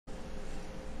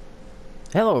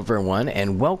Hello everyone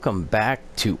and welcome back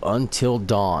to Until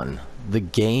Dawn, the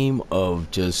game of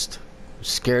just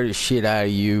scare the shit out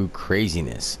of you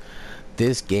craziness.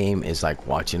 This game is like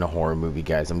watching a horror movie,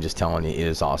 guys. I'm just telling you, it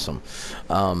is awesome.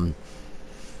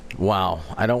 Wow,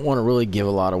 I don't want to really give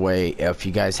a lot away. If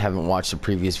you guys haven't watched the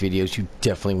previous videos, you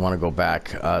definitely want to go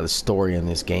back. The story in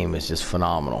this game is just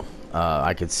phenomenal.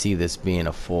 I could see this being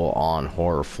a full-on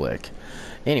horror flick.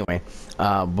 Anyway,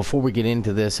 before we get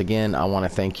into this, again, I want to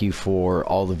thank you for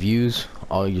all the views,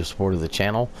 all your support of the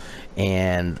channel,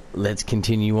 and let's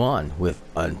continue on with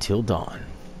Until Dawn.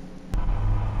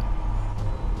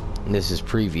 And this is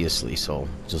previously, so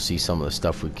you'll see some of the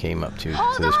stuff we came up to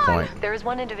this point. There is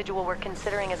one individual we're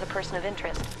considering as a person of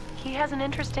interest. He has an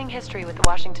interesting history with the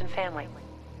Washington family.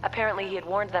 Apparently, he had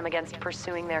warned them against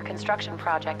pursuing their construction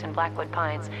project in Blackwood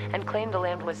Pines and claimed the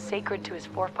land was sacred to his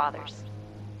forefathers.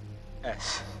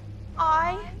 S-I-S-T.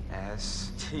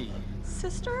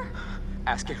 Sister?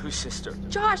 Ask it whose sister.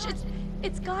 Josh,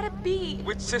 it's gotta be.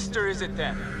 Which sister is it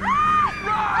then?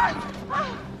 Run!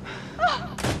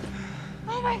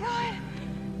 Oh my god.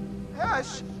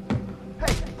 Ash!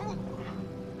 Hey!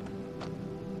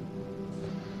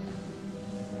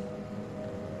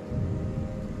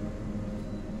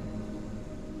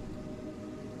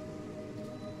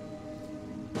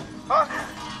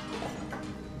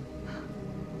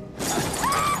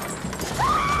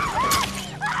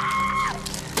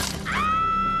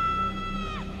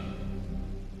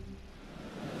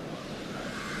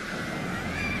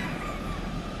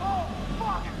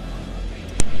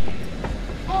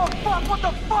 What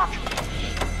the fuck?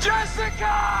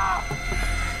 Jessica!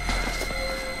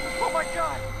 Oh my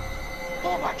god!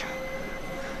 Oh my god!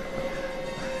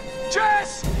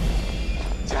 Jess!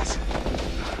 Jess!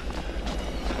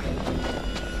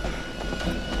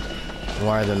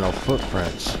 Why are there no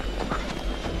footprints?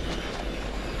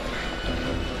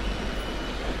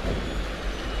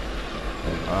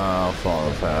 I'll follow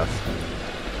the path.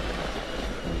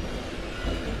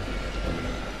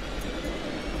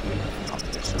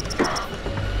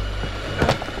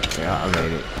 Yeah, I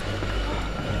made it.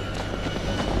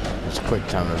 It's quick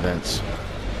time events.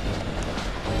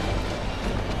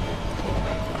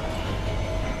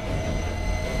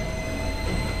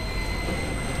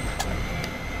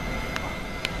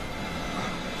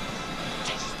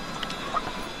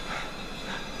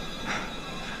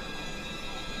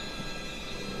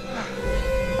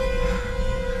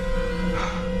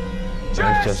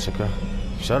 Thanks, Jessica.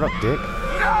 Shut up, Dick.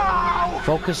 No!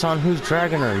 Focus on who's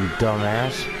dragging her, you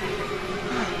dumbass.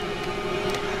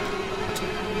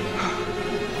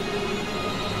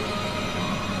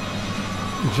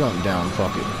 Jump down,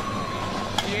 fuck it.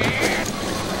 Yeah.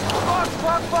 Fuck,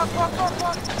 fuck, fuck, fuck, fuck,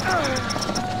 fuck.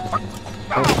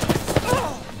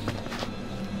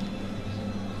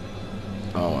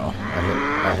 Oh well, I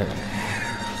hit.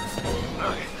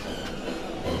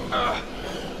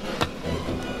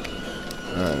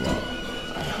 There we go.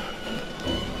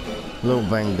 A little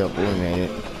banged up, but we made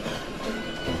it.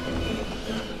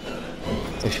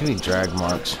 There should be drag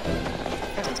marks.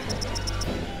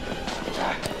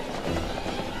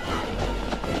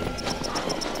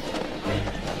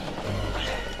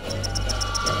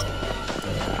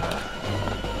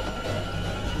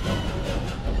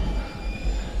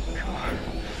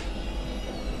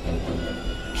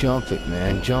 Jump it,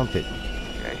 man. Jump it.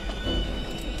 Okay.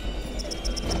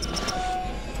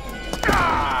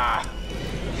 Ah!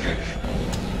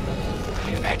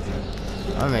 Damn it.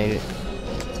 I made it.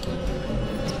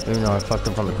 Even though I fucked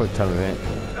up on the quick time event.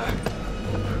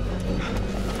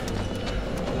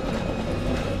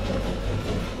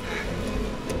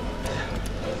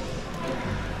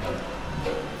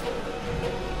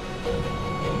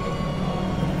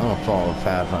 I'm gonna follow the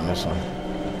path on this one.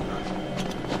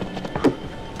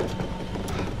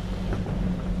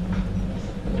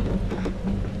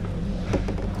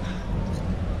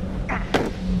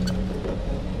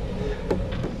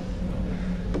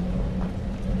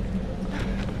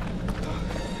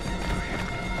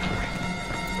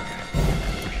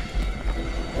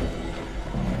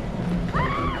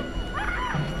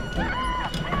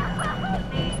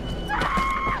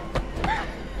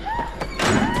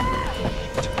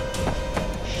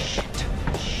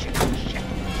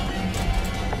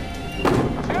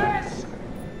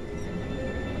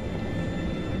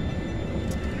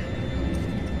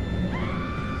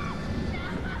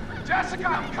 Jessica,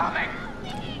 I'm coming!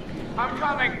 I'm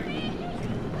coming!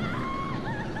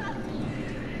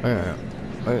 Wait a minute.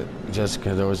 Wait,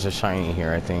 Jessica, there was a shiny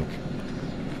here, I think.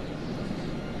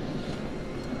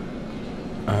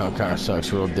 Oh, kind of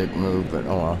sucks. Real dick move, but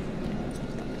oh well.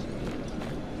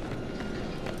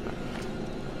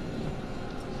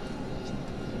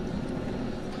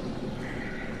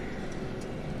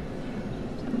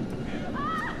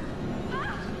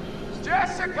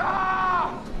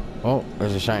 Oh,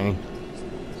 there's a shiny.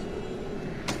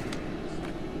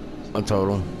 A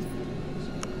total.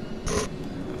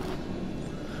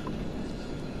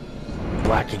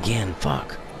 Black again,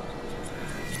 fuck.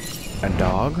 A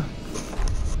dog?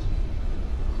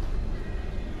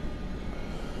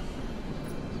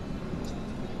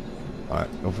 Alright,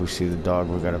 if we see the dog,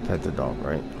 we gotta pet the dog,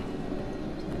 right?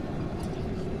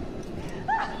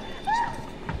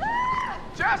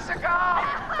 Jessica!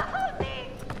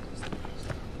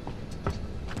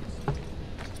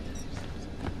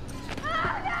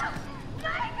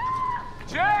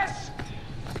 Jess!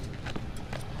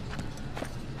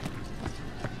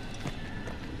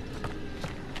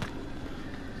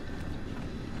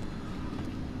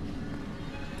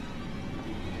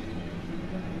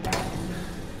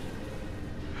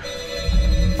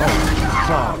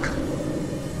 Fuck.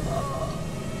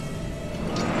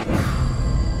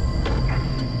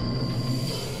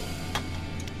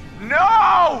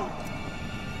 No!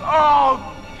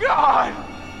 Oh, God!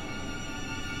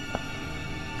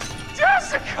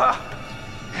 Jessica!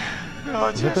 No,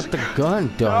 Look Jessica. at the gun,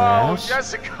 No, dumbass.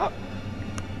 Jessica.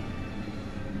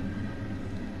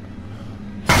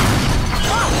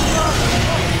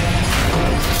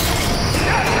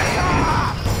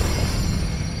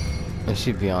 And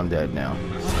she'd be on dead now.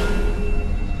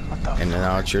 What the And then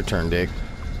now it's your turn, Dick.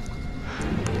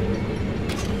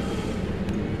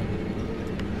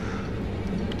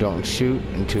 Don't shoot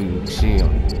until you see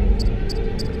him.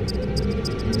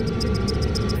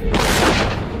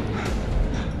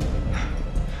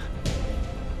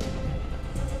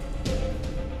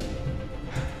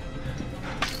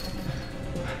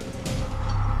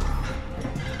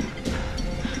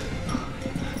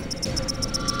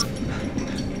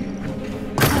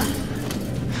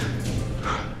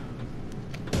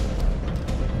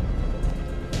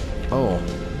 Oh,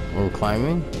 we're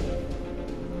climbing?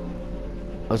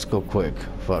 Let's go quick.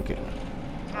 Fuck it.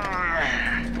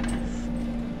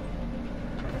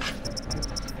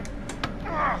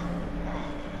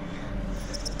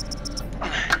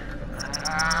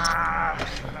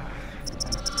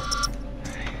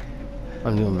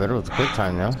 I'm doing better with the quick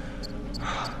time now.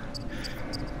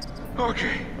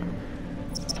 Okay.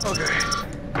 Okay.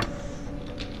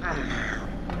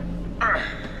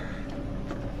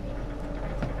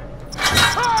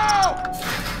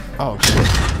 Oh shit.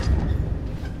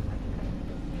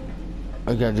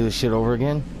 I gotta do this shit over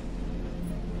again?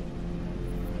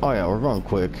 Oh yeah, we're going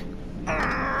quick.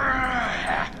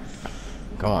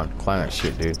 Come on, climb that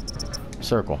shit, dude.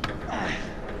 Circle.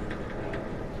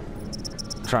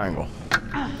 Triangle.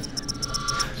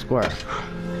 Square.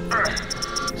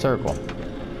 Circle.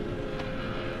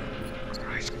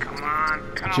 Christ, come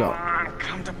on, come Jump. on,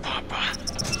 come to Papa.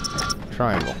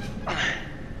 Triangle.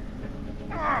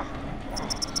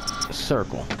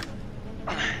 Circle.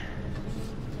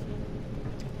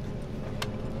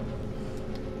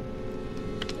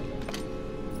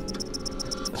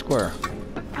 Square.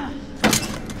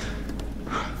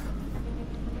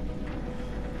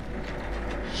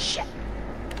 Shit.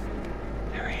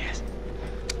 There he is.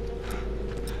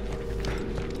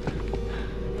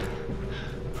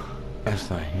 That's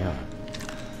not him.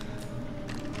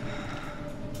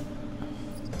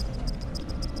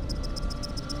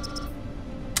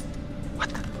 What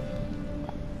the?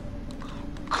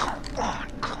 Come on,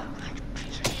 you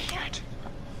piece of shit.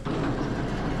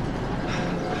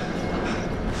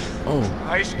 Oh.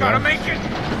 I just gotta make it.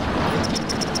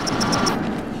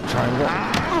 Triangle.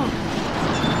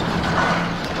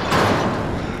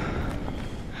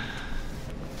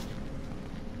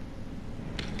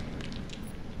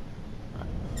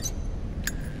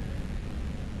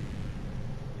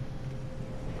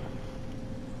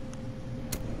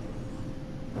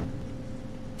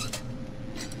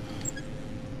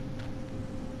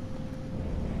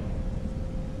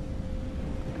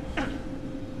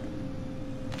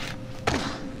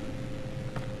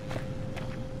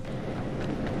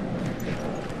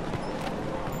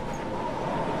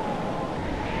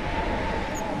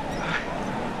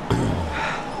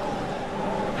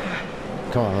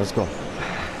 Come on, let's go.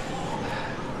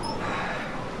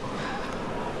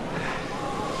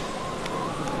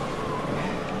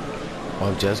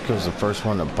 Well, Jessica was the first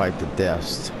one to bite the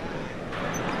dust.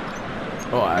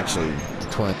 Oh, actually, the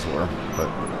twins were, but...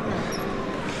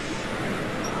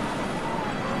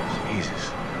 Jesus.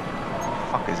 What the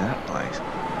fuck is that place?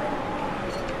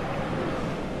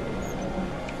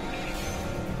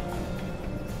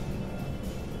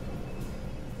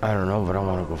 I don't know, but I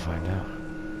want to go find out.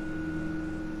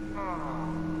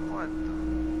 What the?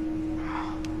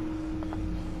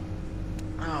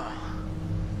 Oh.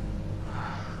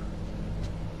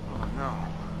 Oh no.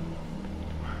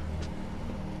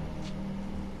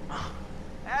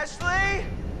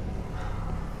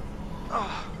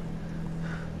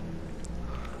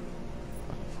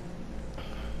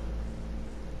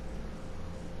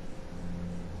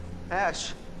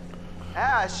 Ash.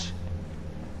 Ash.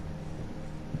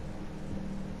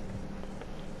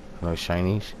 No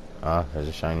shinies? Ah, there's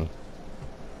a shiny.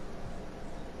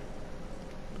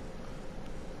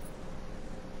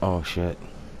 Oh shit.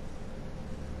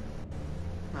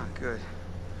 Not good.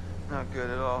 Not good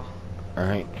at all.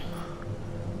 Alright.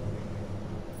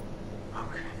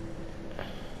 Okay.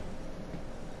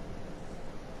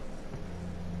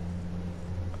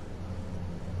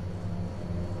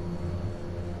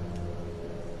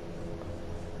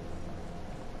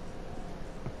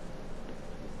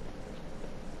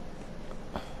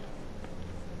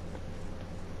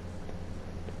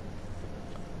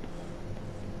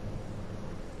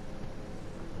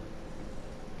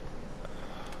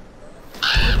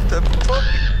 What the fuck?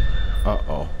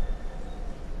 Uh-oh.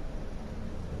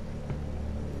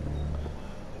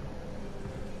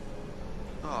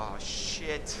 Oh,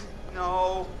 shit.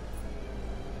 No.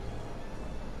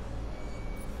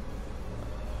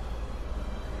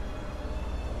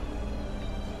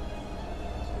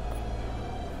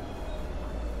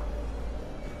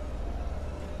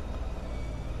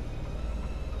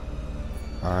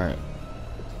 Alright.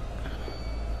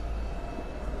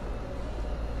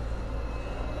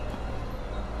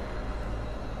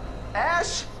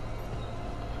 Ash?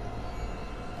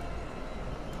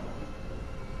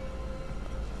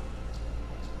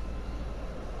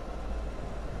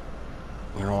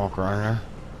 You gonna walk around there?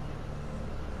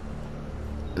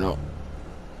 No.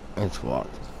 It's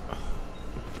locked.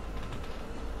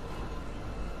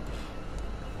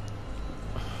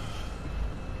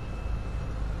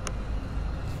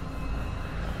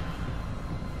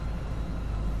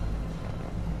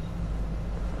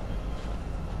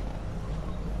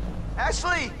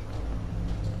 Ashley!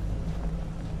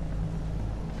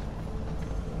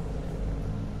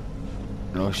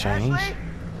 No shinies? Ashley?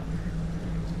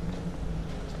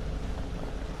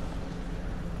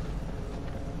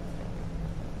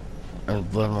 There's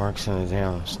blood marks in the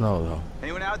damn snow though.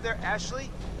 Anyone out there? Ashley?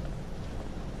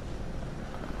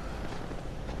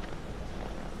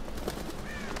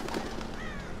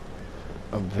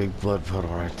 A big blood puddle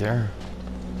right there.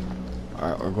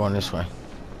 Alright, we're going this way.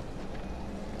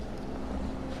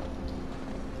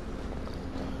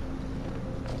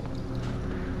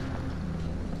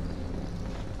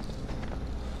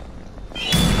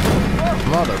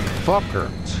 Motherfucker.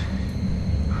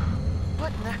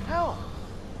 What in the hell?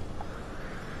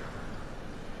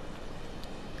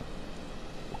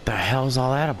 What the hell's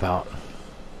all that about?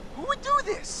 Who would do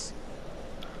this?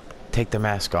 Take the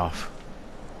mask off.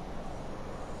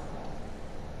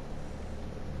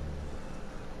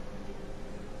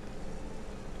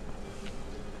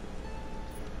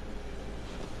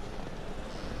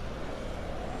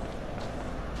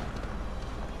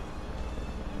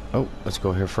 Oh, let's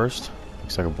go here first.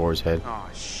 Looks like a boar's head. Oh,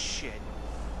 shit.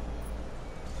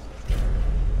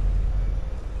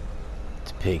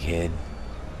 It's a pig head.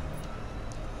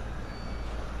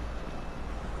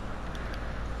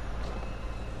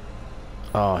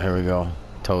 Oh, here we go.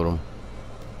 Totem.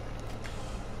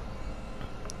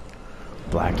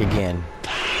 Black again.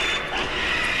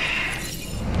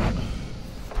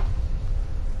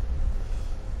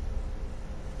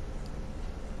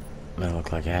 That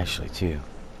look like Ashley too.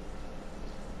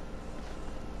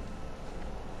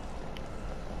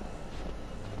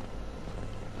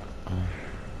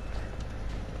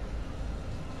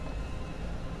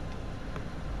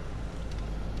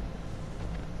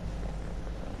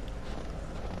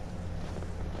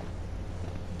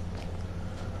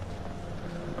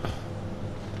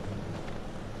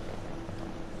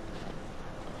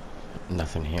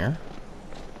 Nothing here.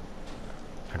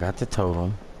 I got the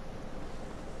totem.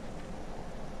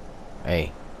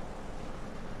 Hey.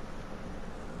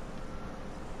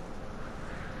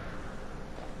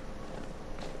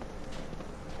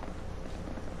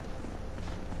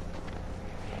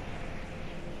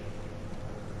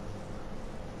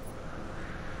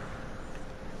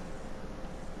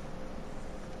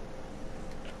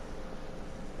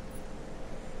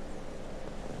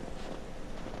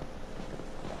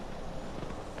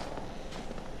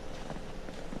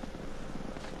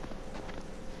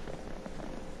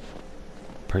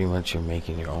 Pretty much you're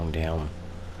making your own damn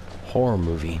horror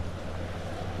movie.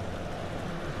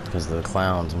 Because of the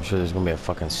clowns. I'm sure there's gonna be a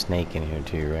fucking snake in here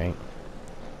too, right?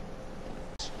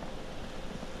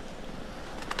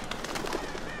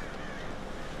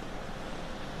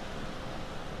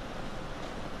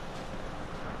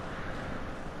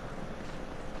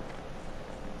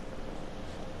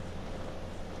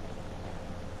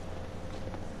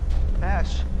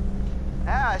 Ash.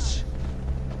 Ash.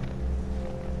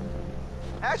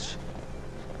 Ash.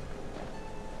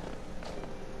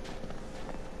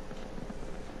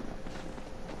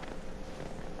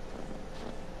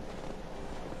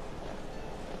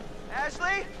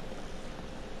 Ashley?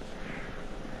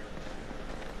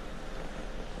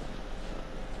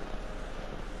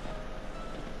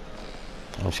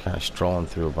 I'm just kind of strolling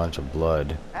through a bunch of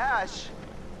blood. Ash?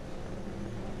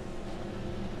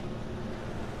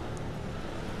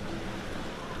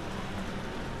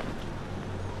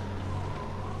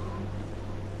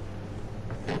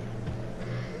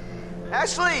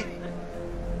 Ashley!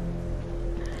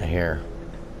 I hear.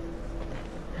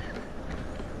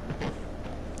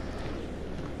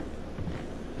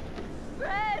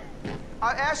 Fred!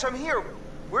 Ash, I'm here.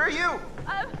 Where are you?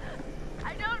 I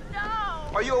don't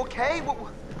know. Are you okay?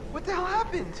 What the hell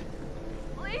happened?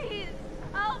 Please,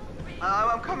 help me.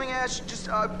 I'm coming, Ash. Just,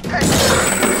 God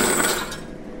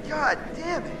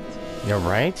damn it. You're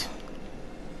right?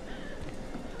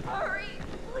 Hurry,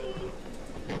 please.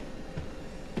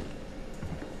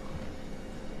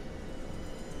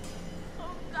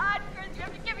 Oh God, Chris, you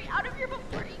have to get me out of here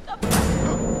before he comes.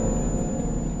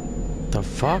 The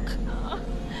fuck?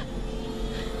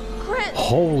 Chris!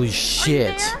 Holy Are you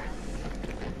shit. there?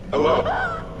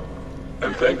 Hello,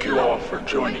 and thank you all for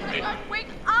joining me. Wake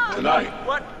up! Tonight,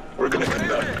 What? we're going to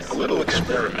conduct a little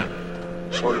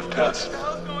experiment, sort of test.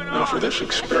 Now for this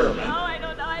experiment, I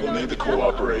don't know. we'll need the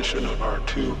cooperation of our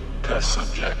 2 test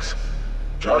subjects,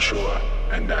 Joshua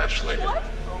and Ashley. What?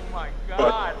 Oh my But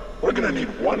God. we're going to need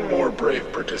one more brave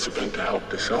participant to help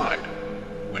decide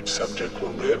which subject will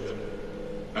live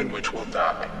and which will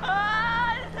die.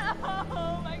 No!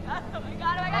 Oh my God! Oh my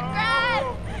God! Oh my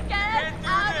God! Chris! Get us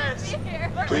out of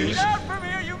here! Please, From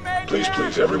here, you maniac.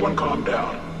 please, everyone calm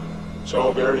down. It's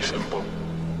all very simple.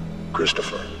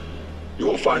 Christopher, you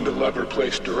will find a lever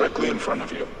placed directly in front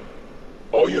of you.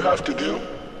 All you have to do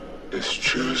is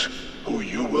choose who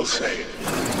you will save.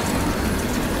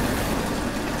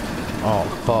 Oh,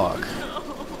 fuck.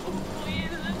 Please,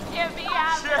 this can't be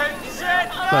happening. Shit.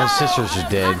 My sisters are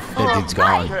dead. That dude's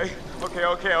gone. Okay.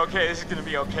 This is gonna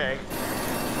be okay.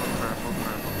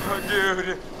 Oh,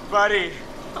 dude, buddy.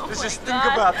 Let's just think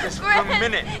about this for a Chris,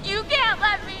 minute. You can't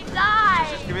let me die!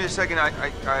 Just give me a second. I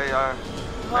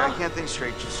can't think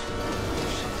straight. Just.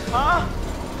 Huh?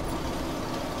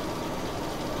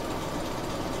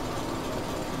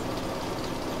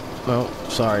 Oh,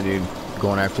 sorry, dude.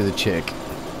 Going after the chick.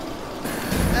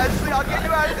 Ashley, I'll get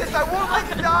you out of this. I won't let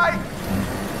you die.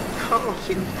 No.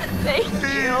 Thank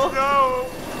Please, you. no.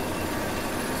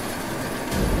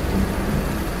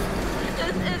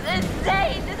 This is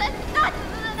insane! This isn't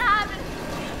happening!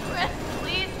 Chris,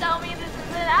 please tell me this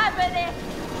isn't happening!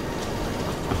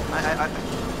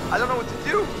 I don't know what to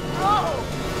do. Bro.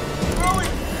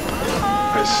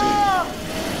 I see.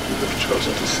 You have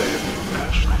chosen to save me,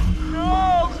 Ashley.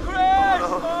 No, Chris.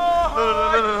 No.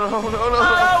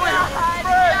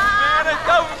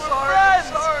 Sorry.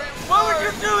 Why would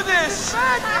you do this? Oh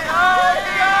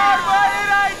God, what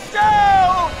did I do?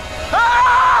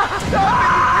 Stop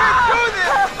it! You can't do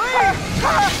this, please!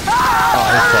 Oh,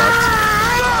 I fucked.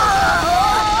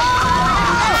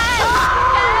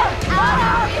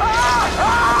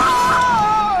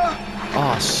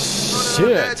 Oh,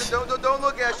 shit. Don't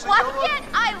look, Ashley. Why Don't look. can't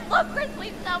I look? Chris,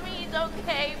 please tell me he's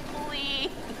okay, please.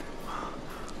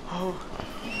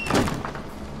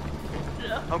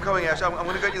 I'm coming, Ash. I'm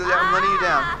gonna get you down. I'm letting you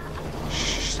down.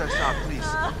 Shh, stop, please.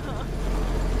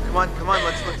 Come on.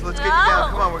 Let's get you down.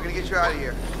 Come on, we're gonna get you out of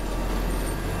here.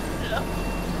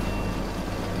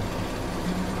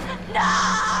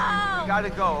 No! You gotta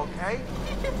go, okay?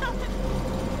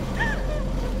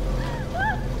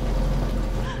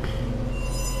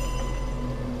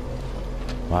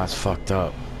 Well, that's fucked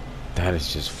up. That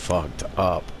is just fucked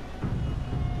up.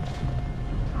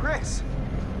 Chris.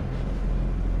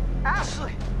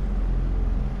 Ashley.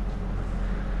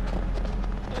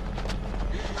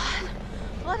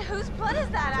 Blood? Whose blood is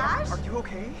that, Ash? Are you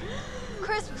okay?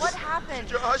 Chris, what happened?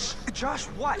 Josh,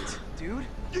 what, dude?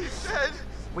 He's dead.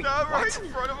 Wait, Not what? right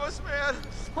in front of us, man.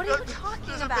 What are you talking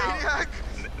There's about? a maniac.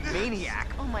 Maniac?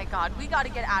 Oh my God, we gotta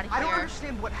get out of here. I don't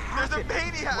understand what There's a happened.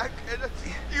 maniac, and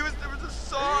there was a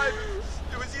saw, and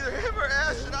it was either him or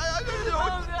Ash, and I don't know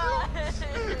what to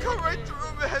do. It come right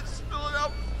through, man, spilling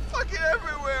out fucking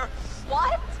everywhere.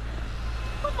 What?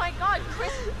 Oh my God,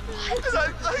 Chris, what? And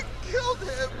I killed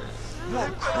him. No,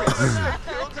 Chris. I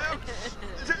killed him.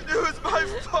 It was my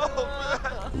fault,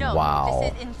 man. No, Wow.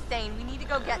 this is insane. We need to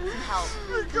go get some help.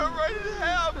 It cut right in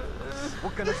half. We're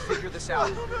gonna figure this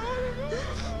out.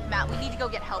 Matt, we need to go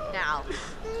get help now.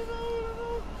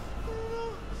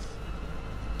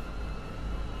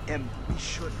 And we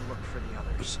should look for the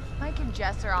others. Mike and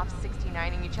Jess are off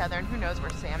 69ing each other, and who knows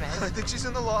where Sam I is. think she's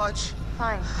in the lodge.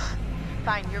 Fine.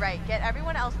 Fine, you're right. Get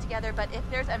everyone else together, but if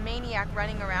there's a maniac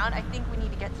running around, I think we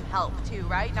need to get some help too,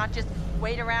 right? Not just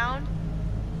wait around?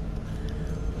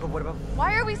 But what about...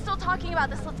 Why are we still talking about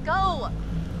this? Let's go!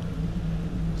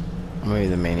 Maybe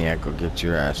the maniac will get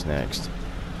your ass next.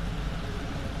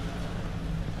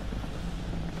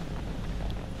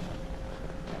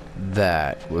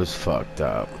 That was fucked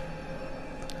up.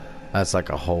 That's like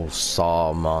a whole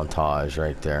Saw montage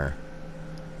right there.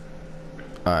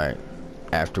 Alright.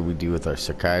 After we deal with our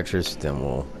psychiatrist, then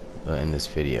we'll end this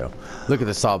video. Look at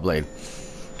the saw blade.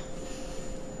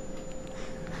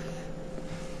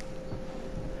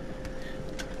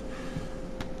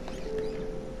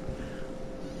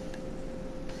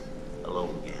 Hello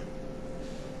again.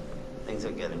 Things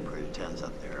are getting pretty tense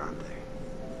up there, aren't they?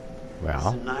 Well.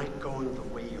 Is the night going the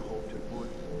way you hoped it would?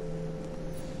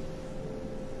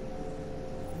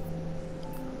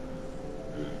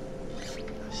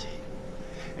 I see.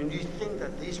 And you think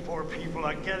that these poor people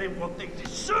are getting what they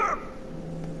deserve?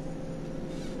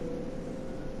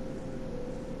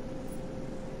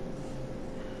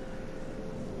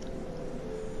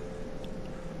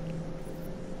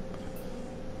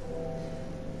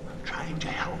 I'm trying to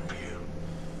help you.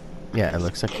 Yeah, it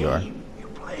looks like you are. You're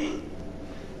playing.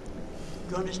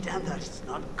 You understand that it's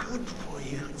not good for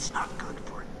you. It's not good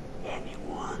for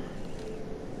anyone.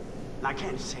 And I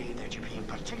can't say that you're being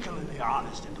particularly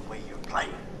honest in the way you're playing.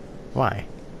 Why?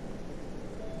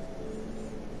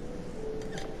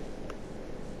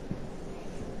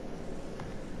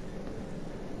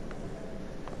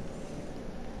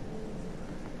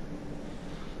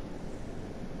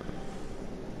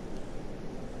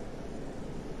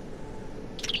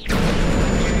 Do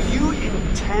you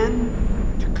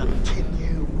intend to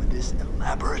continue with this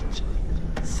elaborate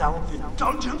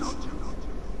self-indulgence?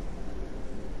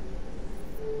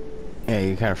 Yeah,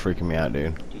 you're kind of freaking me out,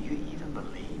 dude. Do you even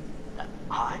believe that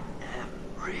I am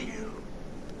real?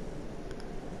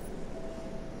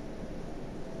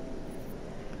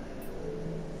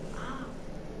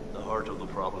 The heart of the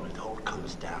problem, it all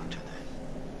comes down to this.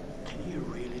 Can you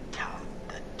really tell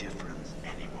the difference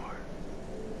anymore?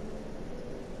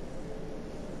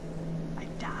 I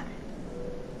doubt it.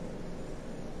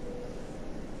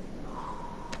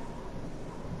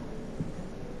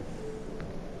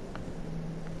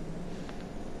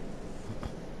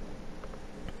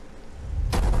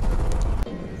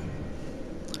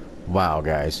 Wow,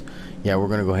 guys. Yeah, we're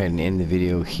gonna go ahead and end the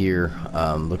video here.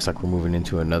 Looks like we're moving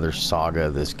into another saga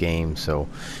of this game. So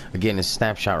again, a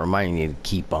snapshot reminding you to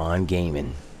keep on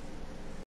gaming.